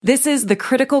This is the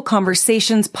Critical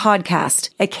Conversations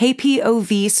podcast, a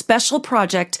KPOV special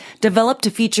project developed to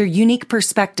feature unique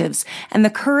perspectives and the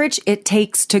courage it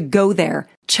takes to go there,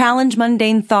 challenge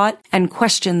mundane thought, and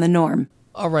question the norm.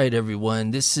 All right, everyone.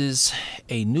 This is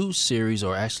a new series,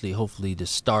 or actually, hopefully, the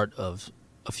start of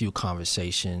a few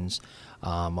conversations.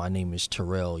 My name is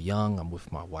Terrell Young. I'm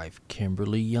with my wife,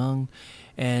 Kimberly Young,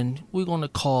 and we're going to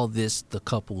call this the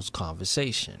Couples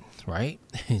Conversation, right?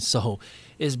 And so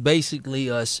it's basically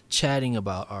us chatting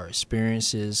about our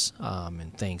experiences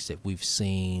and things that we've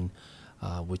seen,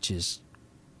 which is,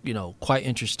 quite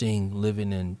interesting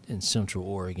living in Central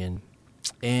Oregon.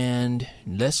 And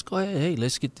let's go ahead. Hey,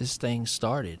 let's get this thing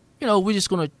started. We're just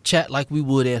going to chat like we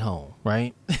would at home,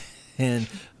 right? And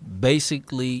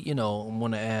basically, I'm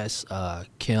going to ask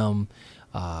Kim,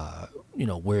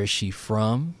 where is she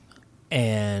from?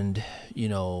 And,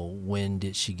 when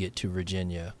did she get to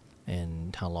Virginia?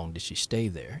 And how long did she stay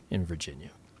there in Virginia?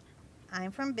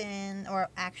 I'm from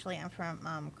I'm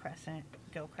from Crescent,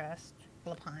 Gilcrest,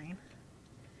 Lapine.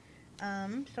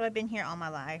 So I've been here all my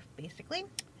life, basically.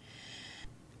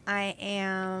 I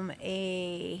am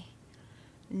a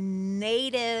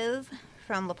native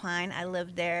from Lapine. I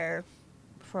lived there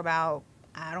for about,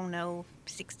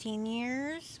 16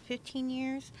 years, 15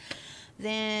 years.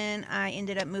 Then I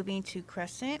ended up moving to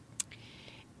Crescent.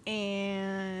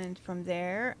 And from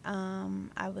there,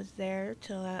 I was there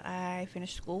till I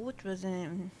finished school, which was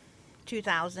in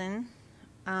 2000.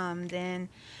 Then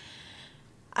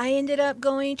I ended up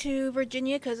going to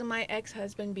Virginia because of my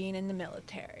ex-husband being in the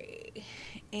military.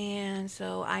 And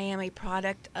so I am a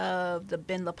product of the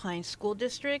Bend Lapine School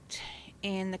District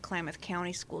and the Klamath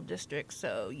County School District.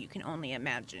 So you can only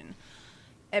imagine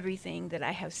everything that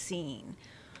I have seen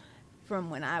from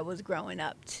when I was growing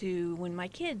up to when our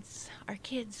kids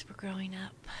were growing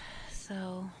up.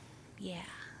 So, yeah,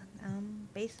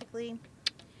 basically,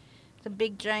 it's a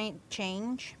big, giant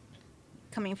change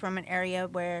coming from an area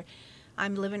where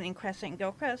I'm living in Crescent and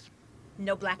Gilcrest.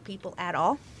 No black people at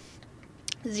all.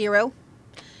 Zero.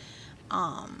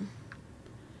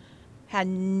 Had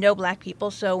no black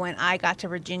people. So when I got to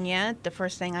Virginia, the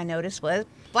first thing I noticed was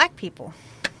black people.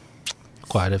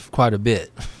 Quite a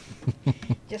bit.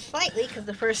 Just slightly, because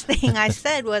the first thing I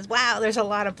said was, wow, there's a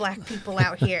lot of black people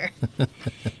out here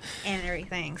and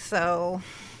everything. So,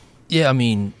 yeah,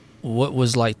 what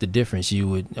was like the difference?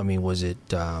 Was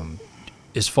it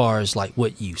as far as like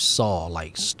what you saw,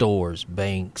 like stores,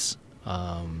 banks?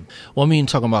 Talking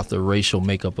about the racial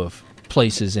makeup of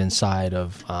places inside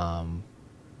of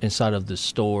the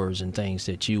stores and things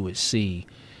that you would see,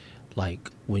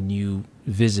 like when you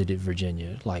visited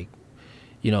Virginia, like,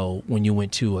 when you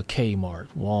went to a Kmart,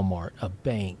 Walmart, a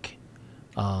bank.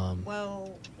 When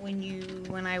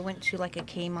I went to like a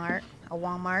Kmart, a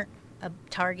Walmart, a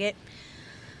Target,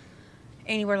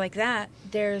 anywhere like that,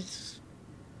 there's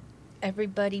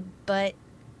everybody, but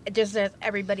there's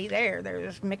everybody there.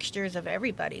 There's mixtures of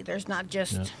everybody. There's not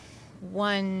just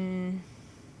one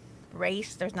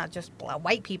race. There's not just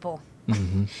white people.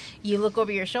 Mm-hmm. You look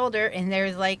over your shoulder and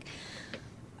there's like,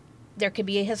 there could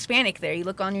be a Hispanic there. You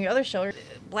look on your other shoulder,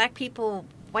 black people,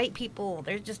 white people,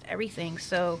 there's just everything.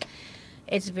 So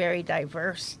it's very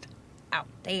diverse out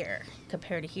there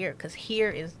compared to here, because here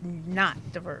is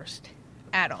not diverse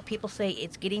at all. People say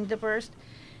it's getting diverse.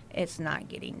 It's not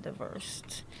getting diverse.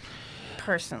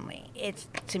 Personally,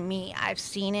 to me, I've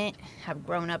seen it, have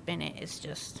grown up in it. It's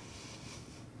just,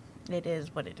 it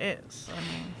is what it is.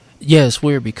 Yeah, it's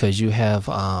weird because you have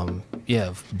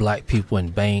black people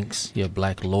in banks, you have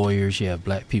black lawyers, you have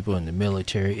black people in the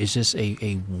military. It's just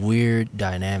a weird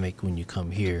dynamic when you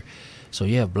come here. So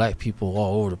you have black people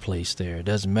all over the place there. It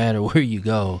doesn't matter where you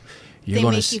go. They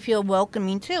make you feel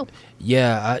welcoming too.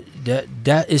 Yeah,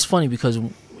 that is funny because,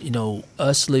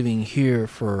 us living here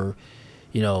for,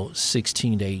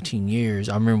 16 to 18 years,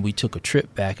 I remember we took a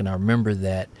trip back and I remember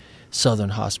that Southern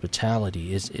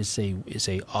hospitality is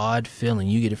a odd feeling.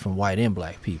 You get it from white and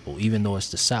black people, even though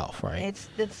it's the South, right?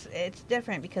 It's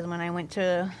different because when I went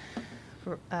to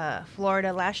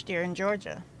Florida last year in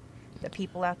Georgia, the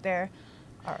people out there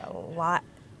are a lot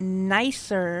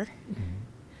nicer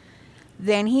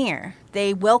than here.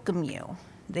 They welcome you.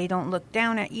 They don't look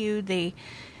down at you. They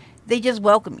just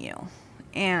welcome you,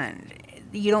 and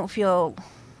you don't feel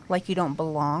like you don't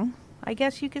belong, I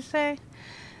guess you could say.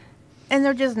 And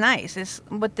they're just nice. It's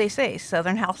what they say,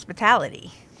 Southern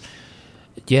hospitality.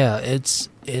 Yeah, it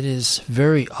is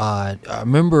very odd. I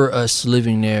remember us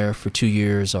living there for 2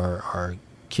 years. Our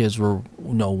kids were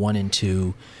 1 and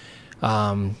 2.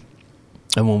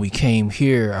 And when we came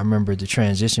here, I remember the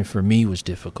transition for me was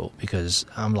difficult because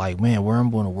I'm like, man, where I'm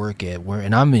going to work at?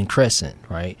 And I'm in Crescent,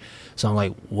 right? So I'm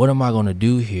like, what am I going to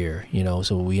do here?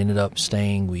 So we ended up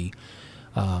staying. We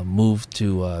moved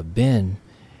to Bend,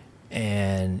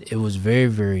 and it was very,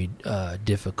 very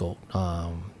difficult.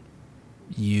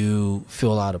 You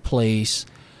feel out of place.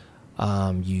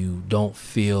 You don't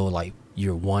feel like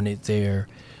you're wanted there.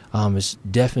 It's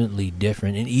definitely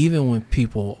different. And even when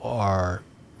people are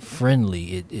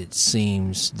friendly, it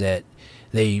seems that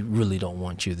they really don't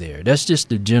want you there. That's just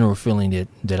the general feeling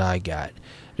that I got.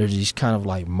 There's these kind of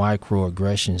like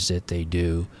microaggressions that they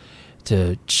do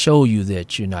to show you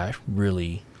that you're not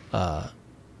really a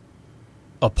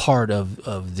part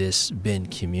of this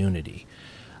Bend community.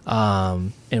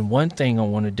 And one thing I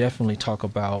want to definitely talk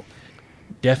about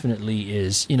definitely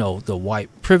is, the white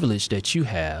privilege that you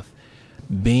have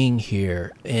being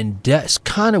here. And that's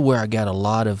kind of where I got a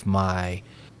lot of my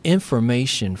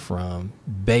information from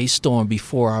based on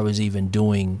before I was even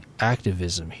doing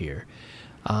activism here.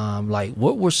 Like,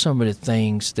 what were some of the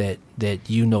things that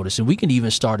you noticed? And we can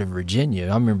even start in Virginia.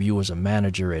 I remember you was a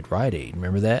manager at Rite Aid.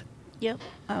 Remember that? Yep.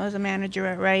 I was a manager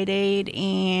at Rite Aid,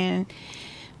 and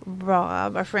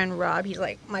Rob, our friend Rob, he's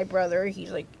like my brother.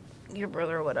 He's like your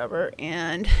brother or whatever.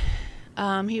 And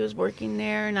he was working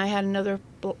there, and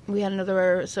we had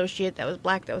another associate that was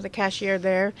black that was a cashier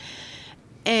there.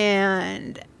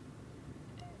 And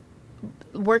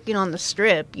working on the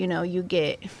strip, you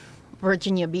get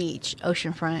Virginia Beach,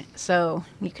 oceanfront. So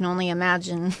you can only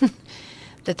imagine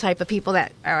the type of people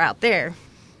that are out there.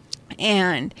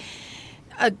 And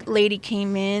a lady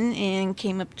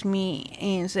came up to me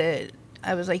and said,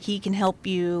 I was like, he can help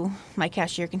you. My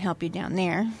cashier can help you down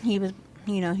there. He was,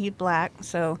 he's black.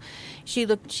 So she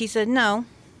said, no,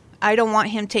 I don't want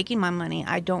him taking my money.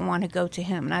 I don't want to go to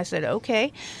him. And I said,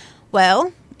 okay,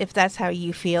 well, if that's how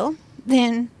you feel,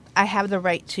 then I have the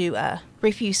right to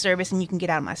refuse service and you can get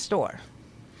out of my store.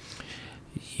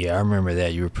 Yeah, I remember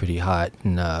that. You were pretty hot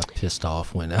and pissed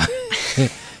off when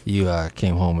you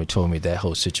came home and told me that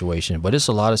whole situation. But it's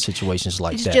a lot of situations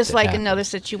like that. It's just like happen. Another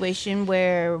situation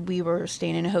where we were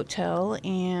staying in a hotel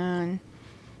and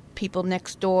people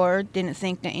next door didn't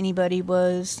think that anybody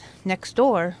was next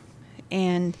door.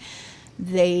 And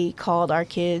they called our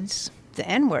kids the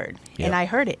N-word. Yep. And I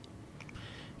heard it.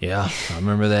 Yeah, I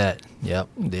remember that. Yep.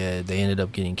 They ended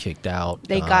up getting kicked out.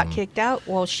 They got kicked out?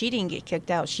 Well, she didn't get kicked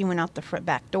out. She went out the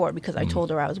back door because I told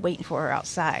her I was waiting for her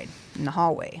outside in the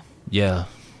hallway. Yeah.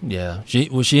 Yeah.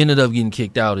 She ended up getting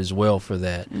kicked out as well for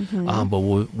that. Mm-hmm. But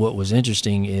what was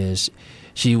interesting is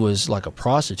she was like a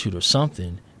prostitute or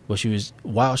something. But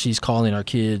while she's calling our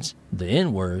kids the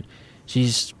N-word,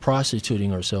 she's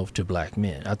prostituting herself to black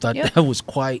men. I thought that was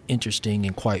quite interesting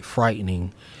and quite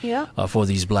frightening for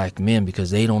these black men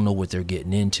because they don't know what they're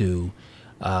getting into.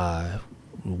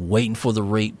 Waiting for the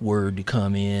rape word to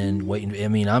come in.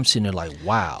 I'm sitting there like,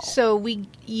 wow. So we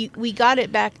got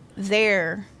it back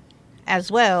there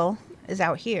as well as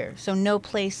out here. So no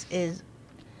place is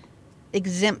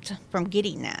exempt from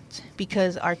getting that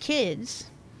because our kids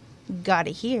got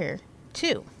it here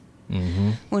too.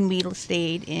 Mm-hmm. When we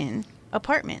stayed in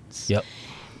apartments. Yep.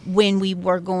 When they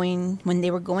were going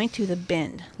to the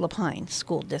Bend Lapine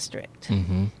School District,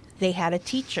 mm-hmm. They had a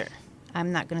teacher.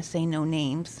 I'm not going to say no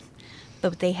names,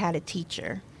 but they had a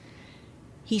teacher.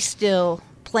 He's still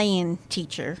playing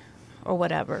teacher or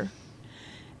whatever,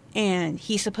 and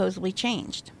he supposedly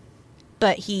changed.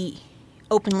 But he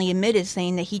openly admitted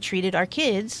saying that he treated our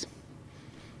kids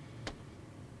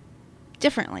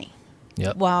differently.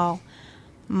 Yep. While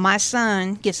my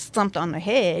son gets thumped on the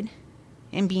head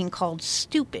and being called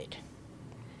stupid.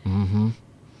 Mm-hmm.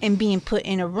 And being put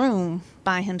in a room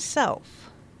by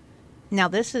himself. Now,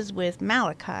 this is with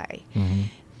Malachi. Mm-hmm.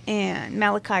 And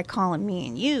Malachi calling me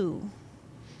and you,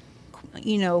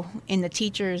 and the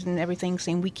teachers and everything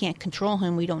saying we can't control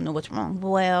him, we don't know what's wrong.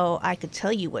 Well, I could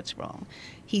tell you what's wrong.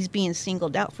 He's being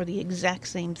singled out for the exact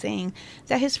same thing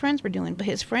that his friends were doing. But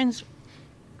his friends,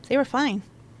 they were fine.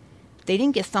 They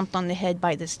didn't get thumped on the head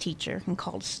by this teacher and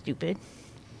called stupid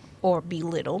or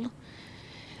belittled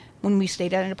when we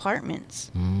stayed at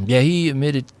apartments. Yeah, he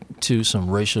admitted to some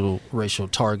racial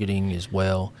targeting as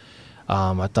well.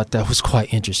 I thought that was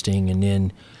quite interesting. And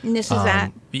then this is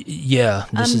at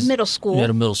middle school. At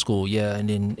a middle school, yeah.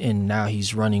 And now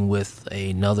he's running with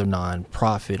another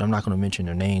nonprofit. I'm not going to mention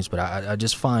their names, but I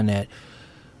just find that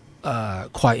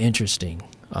quite interesting.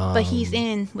 But he's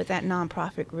in with that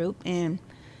nonprofit group, and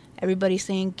everybody's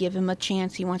saying, give him a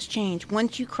chance. He wants change.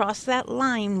 Once you cross that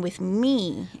line with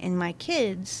me and my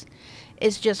kids,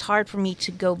 it's just hard for me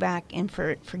to go back and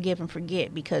forgive and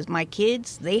forget because my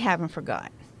kids, they haven't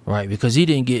forgot. right? Because he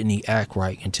didn't get any act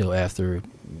right until after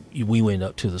we went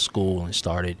up to the school and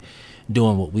started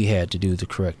doing what we had to do to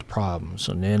correct the problems.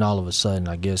 And then all of a sudden,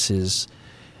 I guess his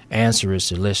answer is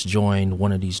to let's join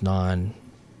one of these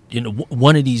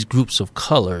one of these groups of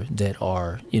color that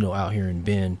are, out here in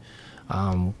Bend.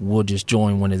 We'll just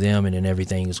join one of them, and then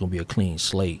everything is going to be a clean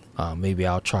slate. Maybe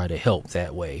I'll try to help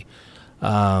that way.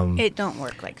 It don't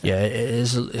work like that.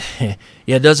 Yeah,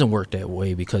 it doesn't work that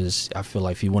way, because I feel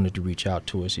like if he wanted to reach out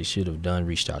to us, he should have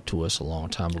reached out to us a long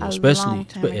time ago,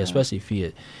 especially if he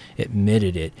had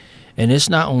admitted it. And it's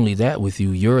not only that with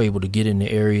you. You're able to get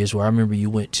into areas where I remember you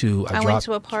went to. I went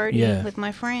to a party with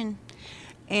my friend,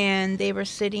 and they were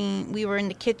sitting. We were in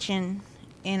the kitchen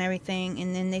and everything,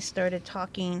 and then they started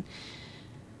talking,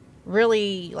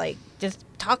 really like just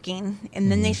talking, and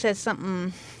then they said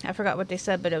something. I forgot what they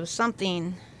said, but it was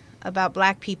something about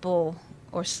black people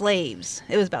or slaves.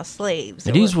 It was about slaves.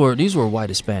 And these were white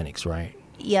Hispanics, right?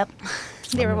 Yep.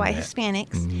 They were white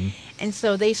Hispanics. And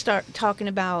so they start talking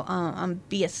about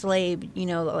be a slave,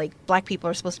 like black people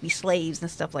are supposed to be slaves and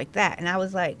stuff like that. And I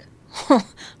was like,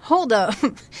 hold up.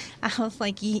 I was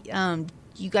like, you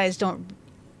guys don't,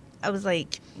 I was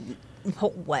like,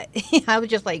 what? I was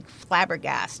just like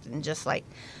flabbergasted, and just like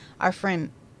our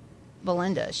friend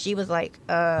Belinda, she was like,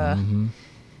 and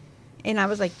I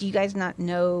was like, do you guys not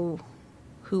know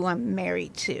who I'm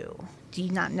married to? Do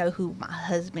you not know who my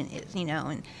husband is?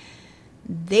 And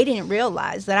they didn't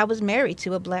realize that I was married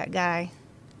to a black guy.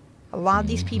 A lot of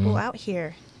these people out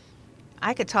here,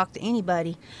 I could talk to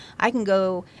anybody. I can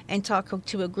go and talk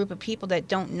to a group of people that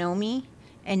don't know me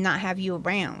and not have you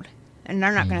around. And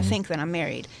they're not going to think that I'm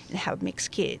married and have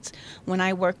mixed kids. When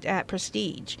I worked at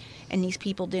Prestige and these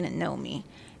people didn't know me,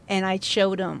 and I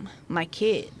showed them my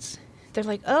kids, they're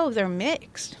like, oh, they're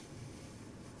mixed.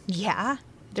 Yeah,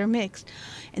 they're mixed.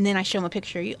 And then I show them a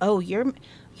picture. Oh, you're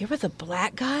with a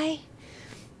black guy?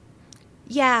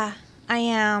 Yeah, I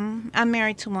am. I'm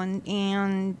married to one,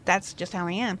 and that's just how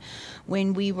I am.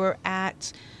 When we were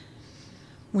at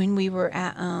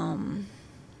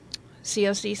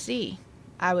COCC,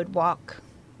 I would walk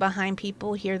behind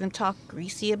people, hear them talk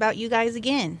greasy about you guys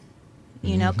again.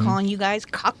 Calling you guys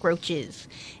cockroaches,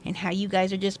 and how you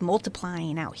guys are just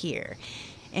multiplying out here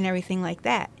and everything like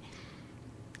that.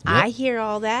 Yep. I hear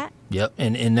all that. Yep,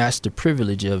 and that's the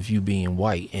privilege of you being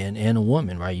white and a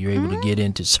woman, right? You're able to get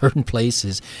into certain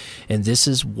places, and this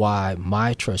is why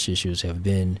my trust issues have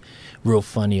been real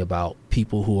funny about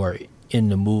people who are in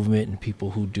the movement and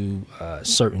people who do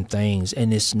certain things.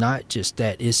 And it's not just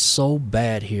that. It's so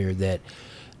bad here that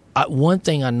one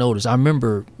thing I noticed, I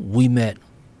remember we met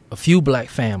a few black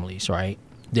families, right?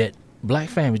 That black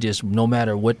families, just no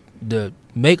matter what the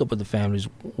makeup of the families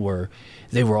were,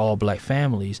 they were all black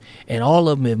families, and all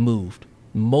of them have moved.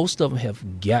 Most of them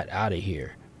have got out of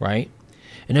here, right?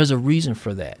 And there's a reason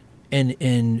for that.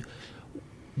 And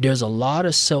there's a lot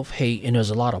of self-hate, and there's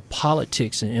a lot of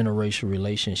politics in interracial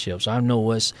relationships. I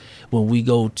know us, when we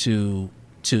go to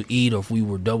eat, or if we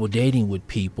were double dating with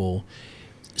people,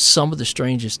 some of the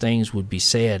strangest things would be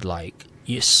said, like,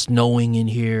 it's snowing in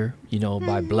here,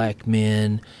 by black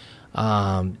men.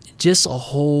 Just a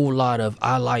whole lot of,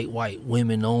 I like white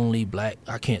women only,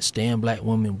 I can't stand black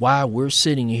women. Why we're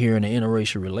sitting here in an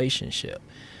interracial relationship,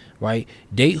 right?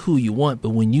 Date who you want, but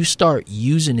when you start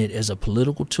using it as a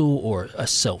political tool or a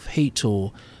self-hate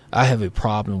tool, I have a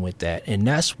problem with that. And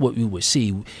that's what we would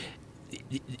see.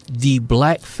 The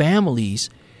black families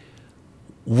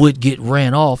would get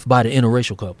ran off by the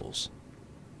interracial couples.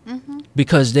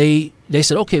 Because they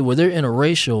said, okay, well, they're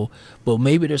interracial, but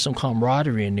maybe there's some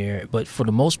camaraderie in there. But for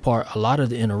the most part, a lot of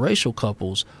the interracial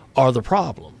couples are the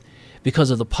problem because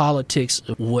of the politics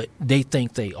of what they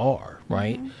think they are,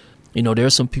 right?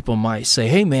 There's some people might say,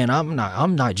 hey, man,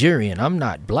 I'm Nigerian. I'm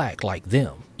not black like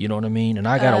them. You know what I mean? And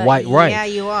I got a white right. Yeah,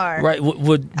 you are. Right.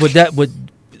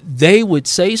 They would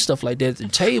say stuff like that at the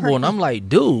table, and I'm like,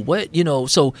 dude, what?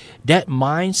 So that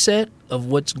mindset of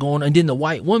what's going on, and then the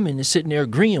white woman is sitting there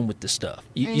agreeing with the stuff.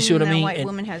 You see what I mean? The white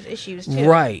woman has issues too.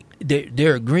 Right.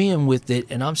 They're agreeing with it,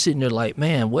 and I'm sitting there like,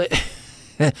 man, what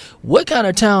kind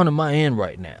of town am I in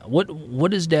right now?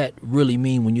 What does that really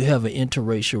mean when you have an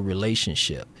interracial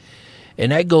relationship?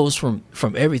 And that goes from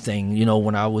everything,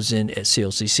 when I was at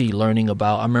CLCC learning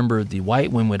about, I remember the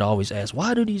white women would always ask,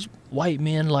 why do these white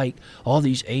men like all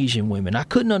these Asian women? I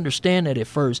couldn't understand that at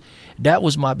first. That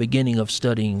was my beginning of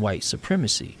studying white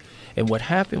supremacy. And what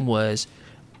happened was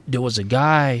there was a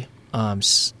guy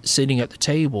sitting at the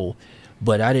table,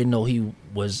 but I didn't know he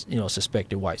was,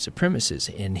 suspected white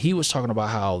supremacist. And he was talking about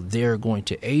how they're going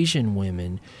to Asian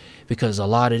women because a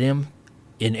lot of them,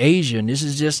 in Asia, and this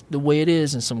is just the way it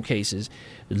is in some cases,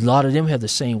 a lot of them have the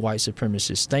same white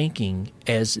supremacist thinking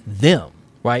as them,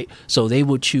 right? So they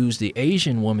would choose the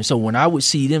Asian woman. So when I would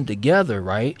see them together,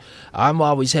 right, I'm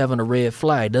always having a red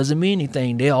flag. Doesn't mean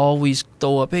anything. They always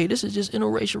throw up, hey, this is just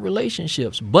interracial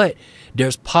relationships. But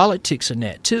there's politics in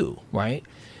that too, right?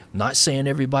 I'm not saying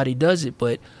everybody does it,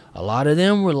 but a lot of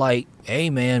them were like, hey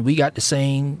man, we got the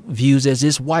same views as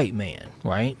this white man,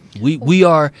 right? We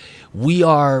are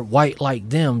white like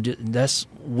them. That's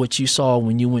what you saw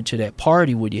when you went to that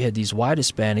party where you had these white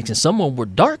Hispanics and some of them were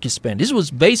dark Hispanic. This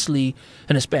was basically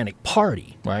an Hispanic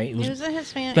party, right? It was a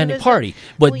Hispanic party,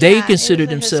 but they considered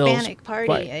themselves Hispanic party,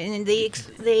 right. And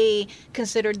they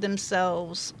considered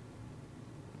themselves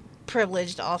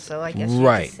privileged also, I guess you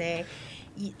Right. could say,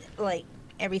 like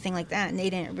everything like that, and they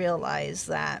didn't realize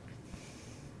that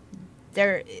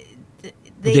they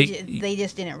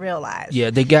just didn't realize. Yeah,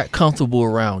 they got comfortable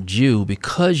around you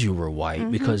because you were white,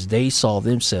 Mm-hmm. because they saw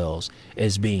themselves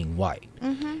as being white.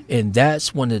 Mm-hmm. And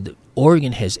that's one of the,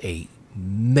 Oregon has a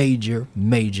major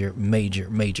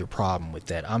problem with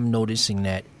that. I'm noticing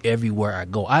that everywhere I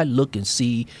go. I look and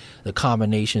see the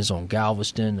combinations on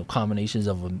Galveston, the combinations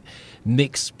of a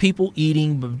mixed people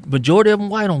eating, majority of them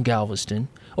white on Galveston,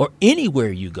 or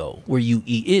anywhere you go where you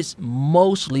eat, it's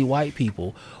mostly white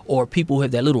people or people who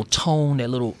have that little tone, that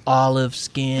little olive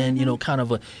skin, you know, kind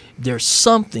of there's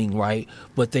something, right?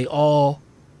 But they all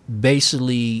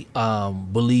basically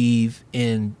believe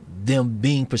in them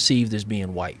being perceived as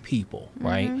being white people,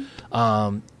 right?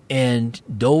 And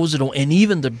those are the, and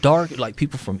even the dark, like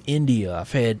people from India,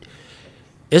 I've had,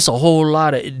 it's a whole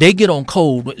lot of, they get on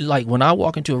code. Like when I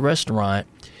walk into a restaurant,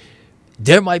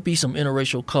 there might be some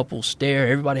interracial couples there,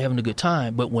 everybody having a good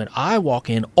time. But when I walk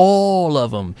in, all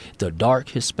of them, the dark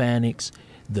Hispanics,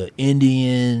 the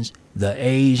Indians, the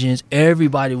Asians,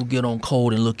 everybody will get on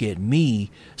code and look at me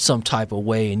some type of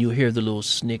way. And you'll hear the little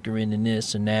snickering and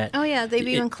this and that. Oh, yeah. They've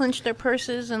even clenched their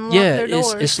purses and locked their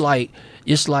doors.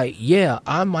 It's like, yeah,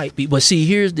 I might be. But see,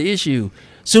 here's the issue.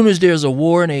 Soon as there's a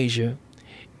war in Asia,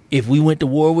 if we went to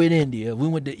war with India, we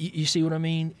went to, you see what I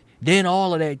mean? Then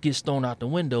all of that gets thrown out the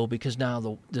window because now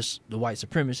the white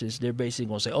supremacists, they're basically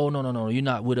going to say, oh, no, you're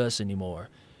not with us anymore.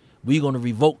 We're going to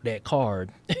revoke that card.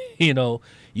 You know,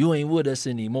 you ain't with us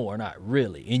anymore. Not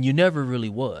really. And you never really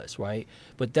was, right?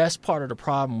 But that's part of the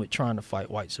problem with trying to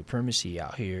fight white supremacy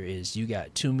out here is you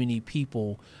got too many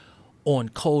people on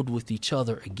code with each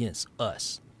other against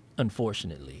us,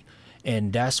 unfortunately.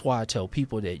 And that's why I tell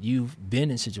people that you've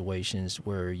been in situations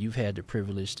where you've had the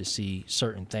privilege to see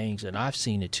certain things, and I've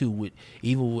seen it too,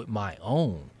 even with my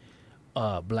own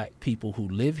black people who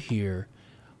live here,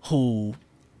 who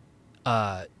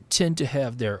tend to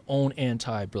have their own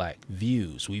anti-black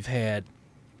views. We've had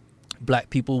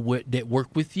black people that work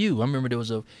with you. I remember there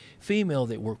was a female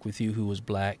that worked with you who was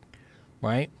black,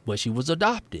 right? But she was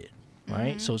adopted,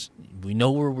 right? So we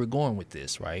know where we're going with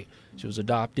this, right? She was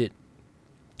adopted.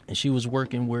 And she was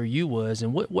working where you was,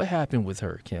 and what happened with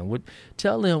her, Kim?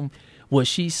 Tell them what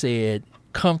she said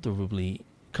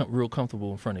real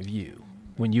comfortable in front of you.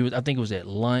 When you, I think it was at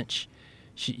lunch.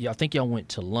 I think y'all went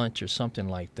to lunch or something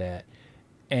like that,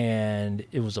 and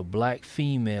it was a black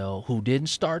female who didn't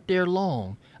start there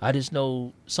long. I just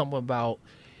know something about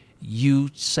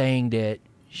you saying that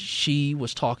she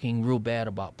was talking real bad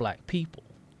about black people,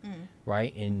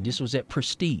 right? And this was at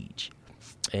Prestige,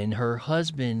 and her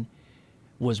husband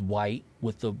was white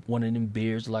with one of them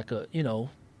beards, like a, you know,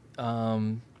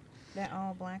 That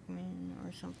all black men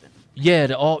or something. Yeah,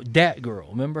 that girl.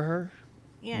 Remember her?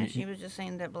 Yeah, she was just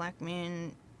saying that black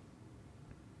men,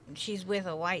 she's with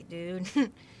a white dude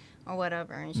or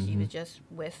whatever, and she was just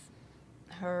with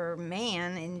her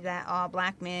man, and that all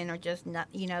black men are just not,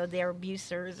 you know, they're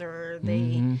abusers, or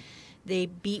they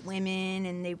beat women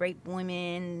and they rape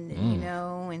women, you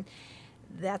know, and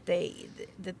that they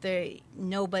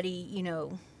nobody, you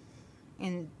know,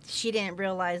 and she didn't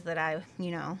realize that I,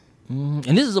 you know. And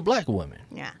this is a black woman.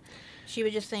 Yeah. She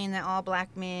was just saying that all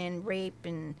black men rape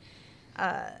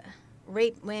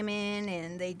women,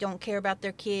 and they don't care about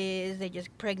their kids. They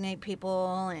just pregnate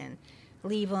people and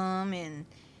leave them, and,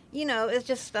 you know, it's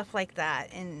just stuff like that.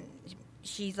 And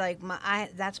she's like,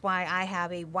 that's why I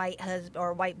have a white husband or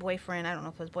a white boyfriend. I don't know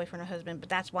if it was boyfriend or husband, but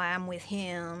that's why I'm with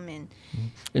him.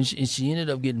 And she ended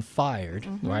up getting fired,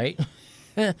 right?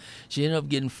 She ended up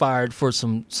getting fired for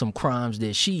some crimes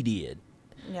that she did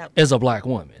as a black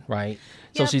woman, right?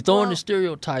 So she's throwing the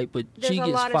stereotype, but she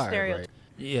gets fired, right?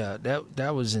 Yeah,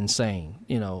 that was insane,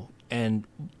 you know.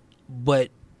 But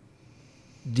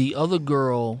the other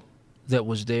girl that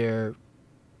was there,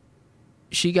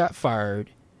 she got fired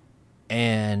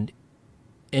and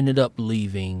ended up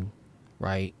leaving,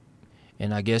 right?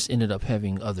 and I guess ended up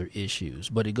having other issues.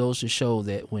 But it goes to show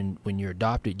that when you're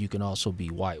adopted, you can also be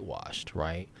whitewashed,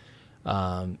 right?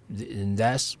 And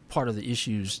that's part of the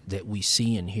issues that we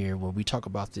see in here when we talk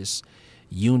about this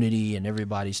unity and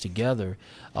everybody's together.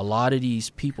 A lot of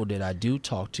these people that I do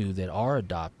talk to that are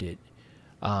adopted,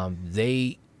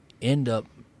 they end up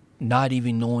not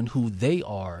even knowing who they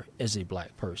are as a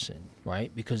black person,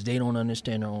 right? Because they don't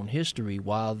understand their own history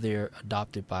while they're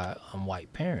adopted by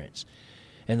white parents.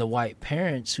 And the white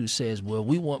parents who says, well,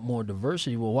 we want more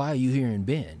diversity. Well, why are you here in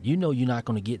Bend? You know you're not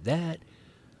going to get that.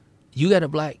 You got a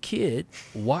black kid.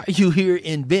 Why are you here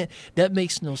in Bend? That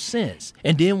makes no sense.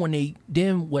 And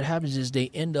then what happens is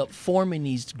they end up forming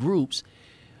these groups,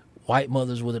 white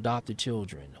mothers with adopted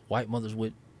children, white mothers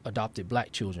with adopted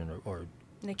black children, or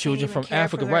children from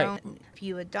Africa, right? If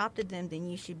you adopted them, then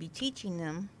you should be teaching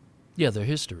them their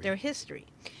history.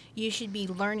 You should be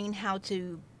learning how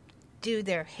to do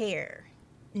their hair.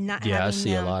 I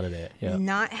see a lot of that. Yeah.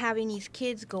 Not having these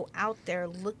kids go out there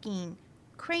looking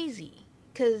crazy,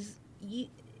 because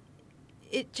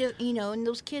and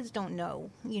those kids don't know.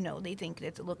 They think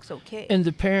that it looks okay. And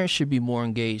the parents should be more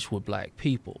engaged with black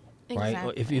people, right?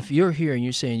 Exactly. If you're here and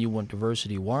you're saying you want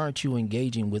diversity, why aren't you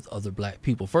engaging with other black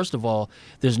people? First of all,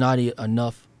 there's not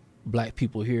enough black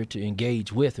people here to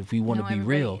engage with if we want to be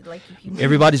real.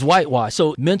 Everybody's whitewashed.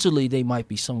 So mentally they might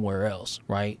be somewhere else,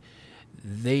 right?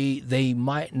 They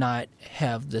might not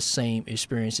have the same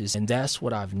experiences, and that's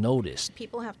what I've noticed.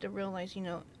 People have to realize,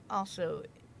 also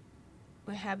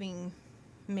we're having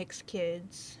mixed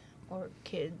kids or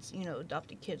kids,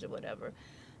 adopted kids or whatever.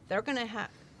 They're going to have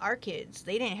our kids.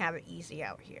 They didn't have it easy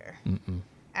out here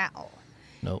at all.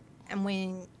 Nope. And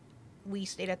when we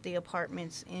stayed at the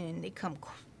apartments and they come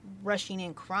rushing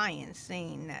in crying,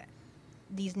 saying that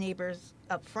these neighbors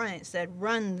up front said,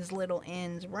 "Runs, little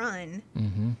ends, run."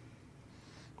 Mm-hmm.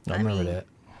 I remember that.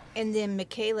 And then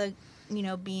Michaela,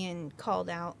 being called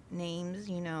out names,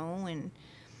 and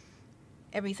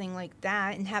everything like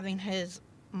that, and having his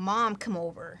mom come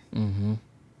over and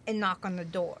knock on the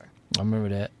door. I remember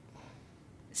that.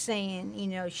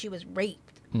 Saying, she was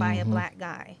raped by a black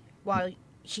guy while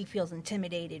she feels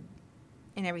intimidated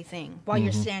and everything, while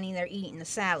you're standing there eating the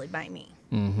salad by me.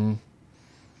 Mm-hmm.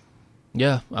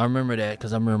 Yeah, I remember that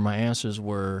because I remember my answers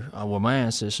were, my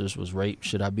ancestors was raped.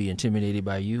 Should I be intimidated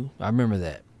by you? I remember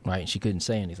that, right? And she couldn't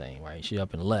say anything, right? She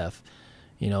up and left,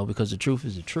 because the truth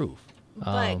is the truth.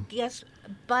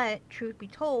 But truth be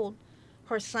told,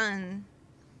 her son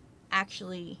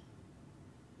actually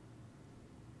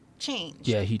changed.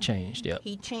 Yeah, he changed, yeah.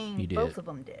 He changed. He did. Both of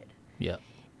them did. Yeah.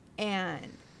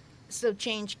 And so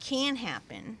change can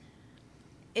happen.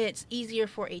 It's easier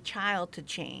for a child to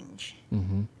change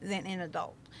than an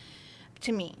adult,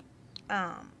 to me.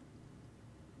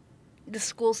 The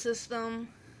school system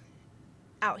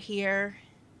out here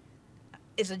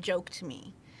is a joke to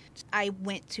me. I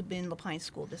went to Bend La Pine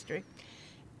School District,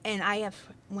 and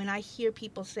when I hear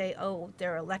people say, "Oh,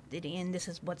 they're elected in, this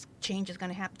is what change is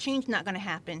going to happen." Change not going to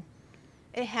happen.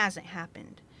 It hasn't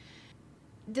happened.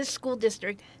 This school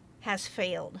district has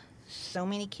failed so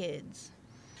many kids.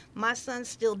 My son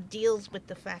still deals with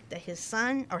the fact that his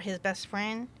son or his best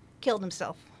friend killed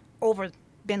himself over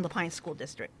Bend La Pine School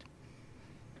District.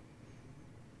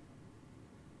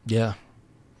 Yeah.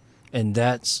 And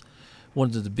that's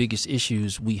one of the biggest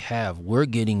issues we have. We're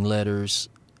getting letters.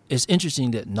 It's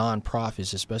interesting that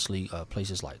nonprofits, especially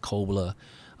places like COBLA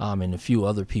and a few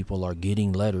other people, are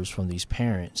getting letters from these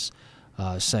parents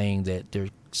saying that their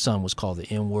son was called the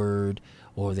N-word,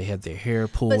 or they had their hair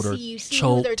pulled or choked. But see, you see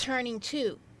who they're turning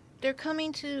to. They're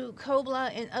coming to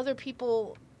COBLA and other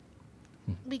people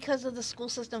because of the school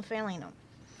system failing them.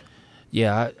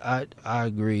 Yeah, I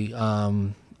agree.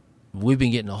 We've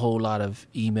been getting a whole lot of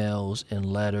emails and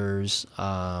letters,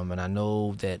 and I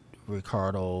know that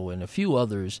Ricardo and a few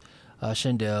others,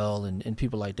 Shandell and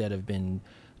people like that, have been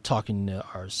talking to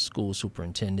our school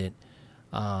superintendent.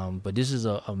 But this is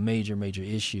a major, major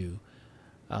issue.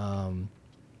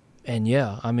 And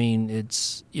yeah, I mean,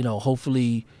 it's,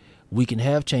 hopefully we can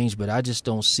have change, but I just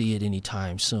don't see it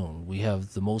anytime soon. We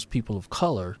have the most people of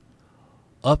color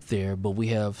up there, but we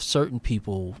have certain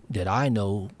people that I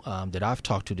know that I've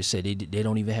talked to that say they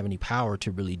don't even have any power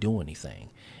to really do anything.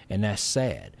 And that's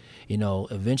sad.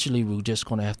 Eventually we're just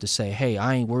going to have to say, hey,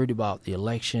 I ain't worried about the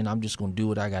election. I'm just going to do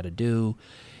what I got to do.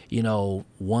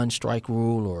 One strike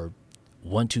rule or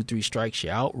 1, 2, 3 strikes you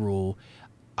out rule.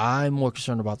 I'm more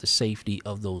concerned about the safety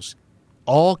of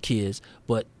all kids,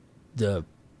 but the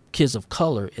kids of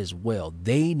color as well.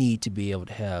 They need to be able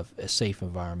to have a safe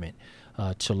environment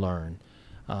to learn.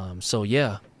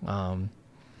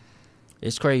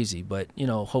 It's crazy, but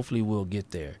hopefully we'll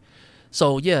get there.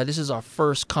 So yeah, this is our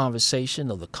first conversation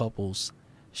of the couples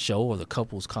show, or the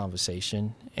couples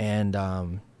conversation.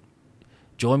 And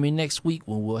join me next week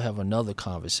when we'll have another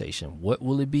conversation. What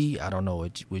will it be? I don't know.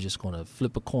 We're just going to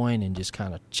flip a coin and just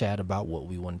kind of chat about what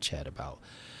we want to chat about.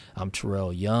 I'm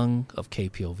Terrell Young of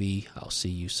KPOV. I'll see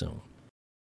you soon.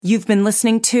 You've been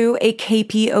listening to a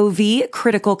KPOV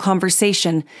Critical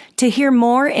Conversation. To hear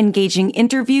more engaging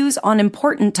interviews on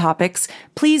important topics,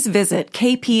 please visit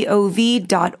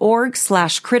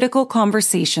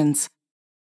kpov.org/criticalconversations.